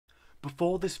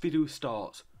Before this video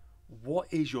starts, what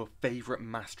is your favourite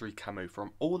mastery camo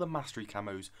from all the mastery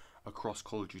camos across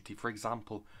Call of Duty? For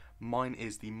example, mine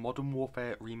is the Modern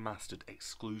Warfare Remastered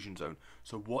Exclusion Zone.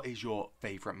 So what is your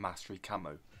favourite mastery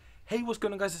camo? Hey, what's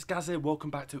going on guys, it's Gaz here,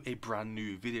 welcome back to a brand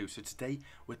new video. So today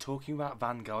we're talking about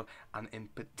Vanguard, and in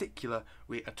particular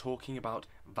we are talking about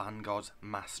Vanguard's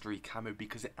mastery camo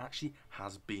because it actually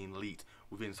has been leaked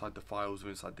within inside the files,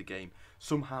 within inside the game.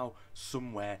 Somehow,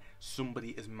 somewhere,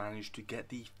 somebody has managed to get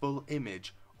the full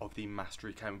image of the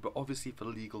mastery camo, but obviously for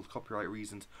legal copyright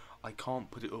reasons I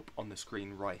can't put it up on the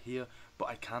screen right here, but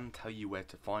I can tell you where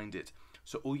to find it.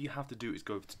 So all you have to do is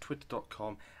go over to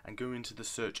twitter.com and go into the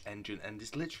search engine and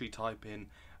just literally type in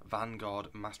Vanguard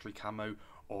mastery camo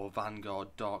or Vanguard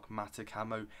dark matter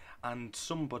camo, and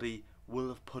somebody will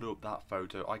have put up that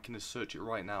photo. I can just search it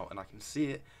right now and I can see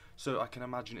it, so I can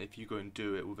imagine if you go and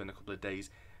do it within a couple of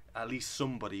days, at least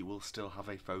somebody will still have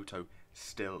a photo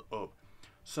still up.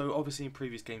 So obviously in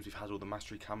previous games we've had all the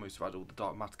mastery camos, we've had all the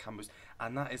dark matter camos,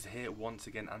 and that is here once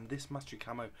again. And this mastery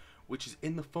camo, which is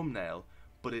in the thumbnail,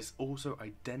 but it's also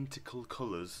identical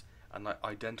colours and like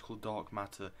identical dark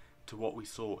matter to what we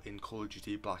saw in Call of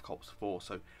Duty Black Ops 4.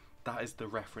 So that is the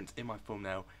reference in my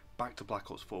thumbnail back to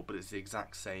Black Ops 4, but it's the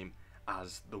exact same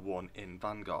as the one in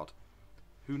Vanguard.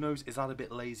 Who knows, is that a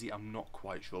bit lazy? I'm not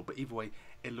quite sure, but either way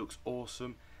it looks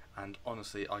awesome, and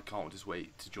honestly I can't just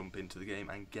wait to jump into the game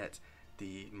and get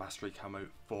the mastery camo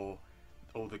for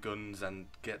all the guns and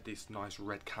get this nice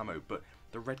red camo. But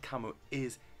the red camo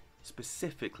is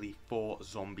specifically for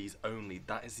zombies only.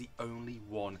 That is the only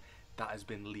one that has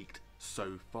been leaked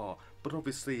so far, but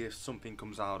obviously if something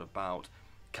comes out about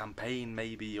campaign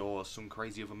maybe or some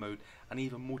crazy other mode and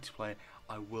even multiplayer,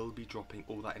 I will be dropping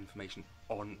all that information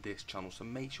on this channel. So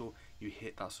make sure you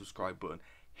hit that subscribe button,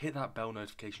 hit that bell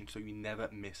notification so you never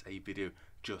miss a video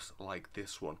just like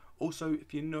this one. Also,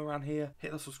 if you're new around here,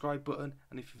 hit that subscribe button,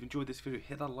 and if you've enjoyed this video,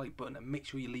 hit that like button, and make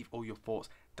sure you leave all your thoughts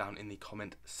down in the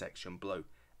comment section below.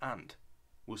 And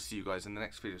we'll see you guys in the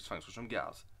next video. Thanks for watching,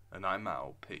 Gaz, and I'm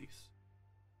out. Peace.